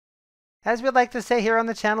As we like to say here on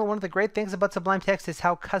the channel, one of the great things about Sublime Text is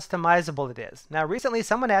how customizable it is. Now, recently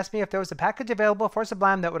someone asked me if there was a package available for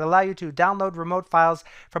Sublime that would allow you to download remote files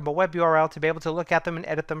from a web URL to be able to look at them and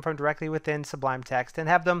edit them from directly within Sublime Text and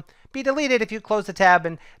have them be deleted if you close the tab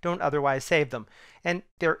and don't otherwise save them. And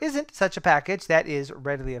there isn't such a package that is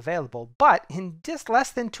readily available. But in just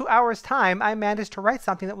less than 2 hours time, I managed to write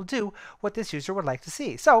something that will do what this user would like to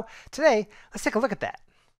see. So today, let's take a look at that.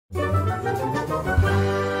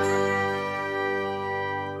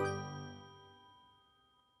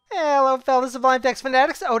 Hello fellow Sublime Text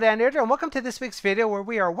fanatics, Odan here, and welcome to this week's video where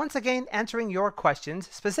we are once again answering your questions.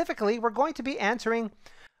 Specifically, we're going to be answering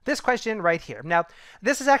this question right here. Now,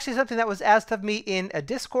 this is actually something that was asked of me in a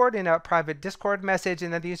Discord, in a private Discord message,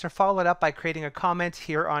 and then the user followed up by creating a comment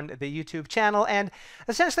here on the YouTube channel. And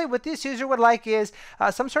essentially what this user would like is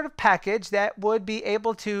some sort of package that would be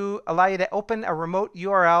able to allow you to open a remote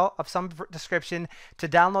URL of some description to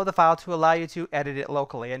download the file to allow you to edit it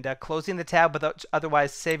locally. And closing the tab without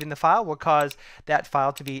otherwise saving the file will cause that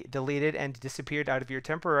file to be deleted and disappeared out of your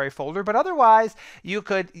temporary folder. But otherwise, you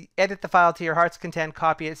could edit the file to your heart's content,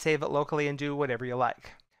 copy it, save it locally, and do whatever you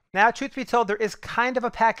like. Now, truth be told, there is kind of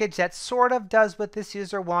a package that sort of does what this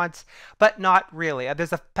user wants, but not really.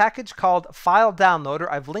 There's a package called File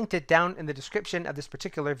Downloader. I've linked it down in the description of this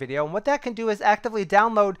particular video. And what that can do is actively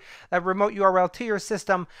download a remote URL to your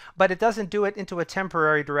system, but it doesn't do it into a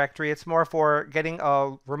temporary directory. It's more for getting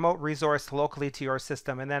a remote resource locally to your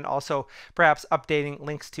system, and then also perhaps updating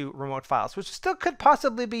links to remote files, which still could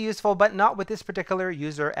possibly be useful, but not what this particular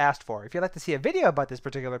user asked for. If you'd like to see a video about this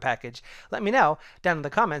particular package, let me know down in the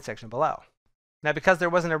comments section below. Now, because there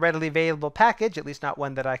wasn't a readily available package, at least not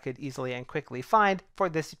one that I could easily and quickly find for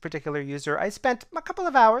this particular user, I spent a couple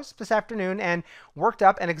of hours this afternoon and worked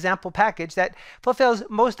up an example package that fulfills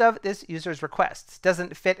most of this user's requests.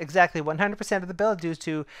 Doesn't fit exactly 100% of the bill due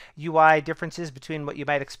to UI differences between what you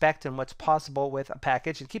might expect and what's possible with a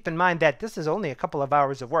package. And keep in mind that this is only a couple of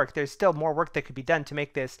hours of work. There's still more work that could be done to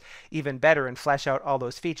make this even better and flesh out all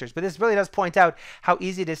those features. But this really does point out how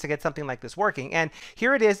easy it is to get something like this working. And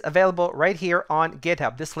here it is, available right here on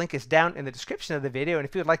GitHub. This link is down in the description of the video, and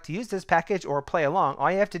if you would like to use this package or play along, all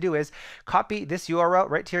you have to do is copy this URL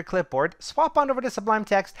right to your clipboard, swap on over to Sublime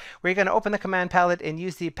Text, where you're going to open the command palette and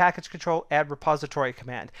use the package control add repository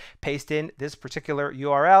command. Paste in this particular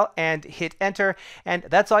URL and hit enter, and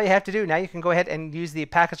that's all you have to do. Now you can go ahead and use the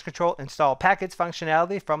package control install package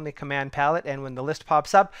functionality from the command palette, and when the list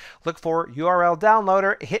pops up, look for URL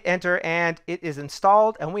downloader, hit enter, and it is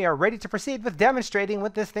installed, and we are ready to proceed with demonstrating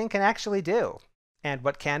what this thing can actually do. And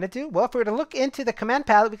what can it do? Well, if we were to look into the command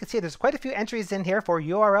palette, we can see there's quite a few entries in here for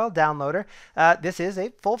URL downloader. This is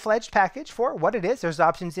a full-fledged package for what it is. There's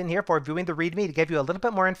options in here for viewing the README to give you a little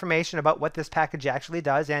bit more information about what this package actually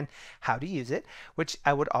does and how to use it, which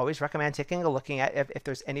I would always recommend taking a look at if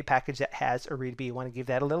there's any package that has a README. You want to give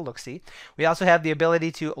that a little look-see. We also have the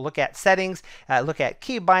ability to look at settings, look at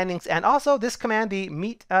key bindings, and also this command, the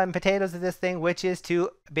meat and potatoes of this thing, which is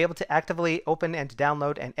to be able to actively open and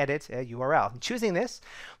download and edit a URL. And choosing this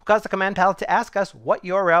will cause the command palette to ask us what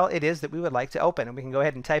URL it is that we would like to open. And we can go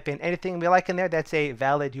ahead and type in anything we like in there that's a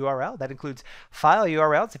valid URL. That includes file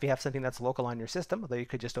URLs if you have something that's local on your system, although you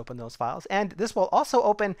could just open those files. And this will also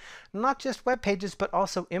open not just web pages, but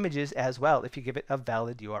also images as well if you give it a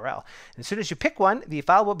valid URL. And as soon as you pick one, the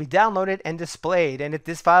file will be downloaded and displayed. And if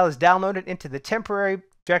this file is downloaded into the temporary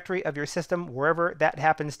directory of your system, wherever that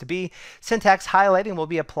happens to be, syntax highlighting will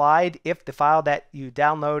be applied if the file that you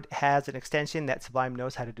download has an extension that Sublime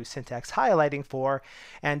knows how to do syntax highlighting for.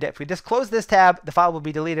 And if we just close this tab, the file will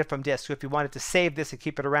be deleted from disk. So if you wanted to save this and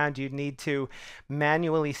keep it around, you'd need to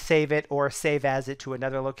manually save it or save as it to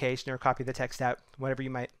another location or copy the text out, whatever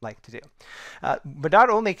you might like to do. But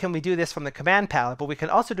not only can we do this from the command palette, but we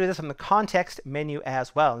can also do this from the context menu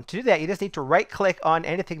as well. And to do that, you just need to right-click on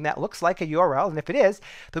anything that looks like a URL, and if it is,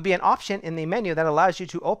 there'll be an option in the menu that allows you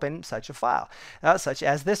to open such a file, such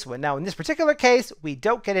as this one. Now, in this particular case, we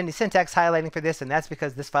don't get any syntax highlighting for this, and that's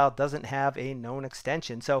because this file doesn't have a known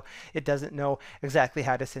extension, so it doesn't know exactly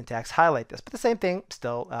how to syntax highlight this. But the same thing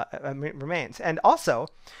still remains. And also,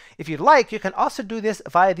 if you'd like, you can also do this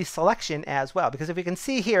via the selection as well, because if you can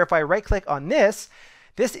see here, if I right-click on this,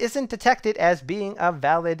 this isn't detected as being a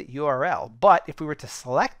valid URL, but if we were to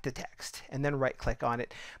select the text and then right-click on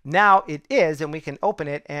it, now it is, and we can open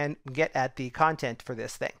it and get at the content for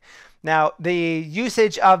this thing. Now, the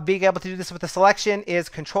usage of being able to do this with a selection is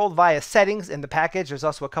controlled via settings in the package. There's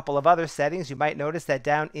also a couple of other settings. You might notice that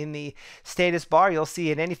down in the status bar, you'll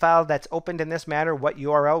see in any file that's opened in this manner what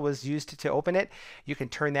URL was used to open it. You can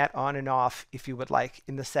turn that on and off if you would like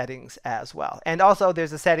in the settings as well. And also,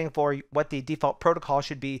 there's a setting for what the default protocol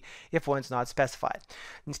should be if one's not specified.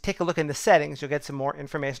 And take a look in the settings. You'll get some more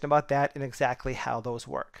information about that and exactly how those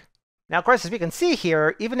work. Now, of course, as we can see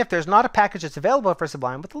here, even if there's not a package that's available for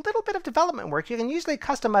Sublime, with a little bit of development work, you can usually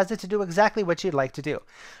customize it to do exactly what you'd like to do.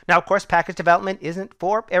 Now, of course, package development isn't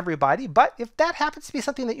for everybody, but if that happens to be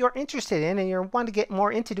something that you're interested in and you want to get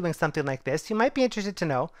more into doing something like this, you might be interested to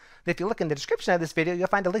know that if you look in the description of this video, you'll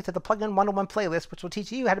find a link to the Plugin 101 playlist, which will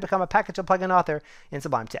teach you how to become a package or plugin author in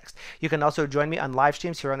Sublime Text. You can also join me on live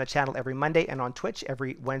streams here on the channel every Monday and on Twitch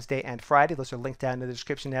every Wednesday and Friday. Those are linked down in the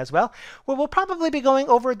description as well, where we'll probably be going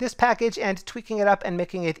over this package and tweaking it up and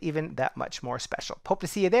making it even that much more special. Hope to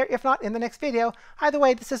see you there, if not in the next video. Either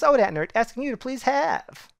way, this is ODatNerd asking you to please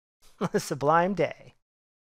have a sublime day.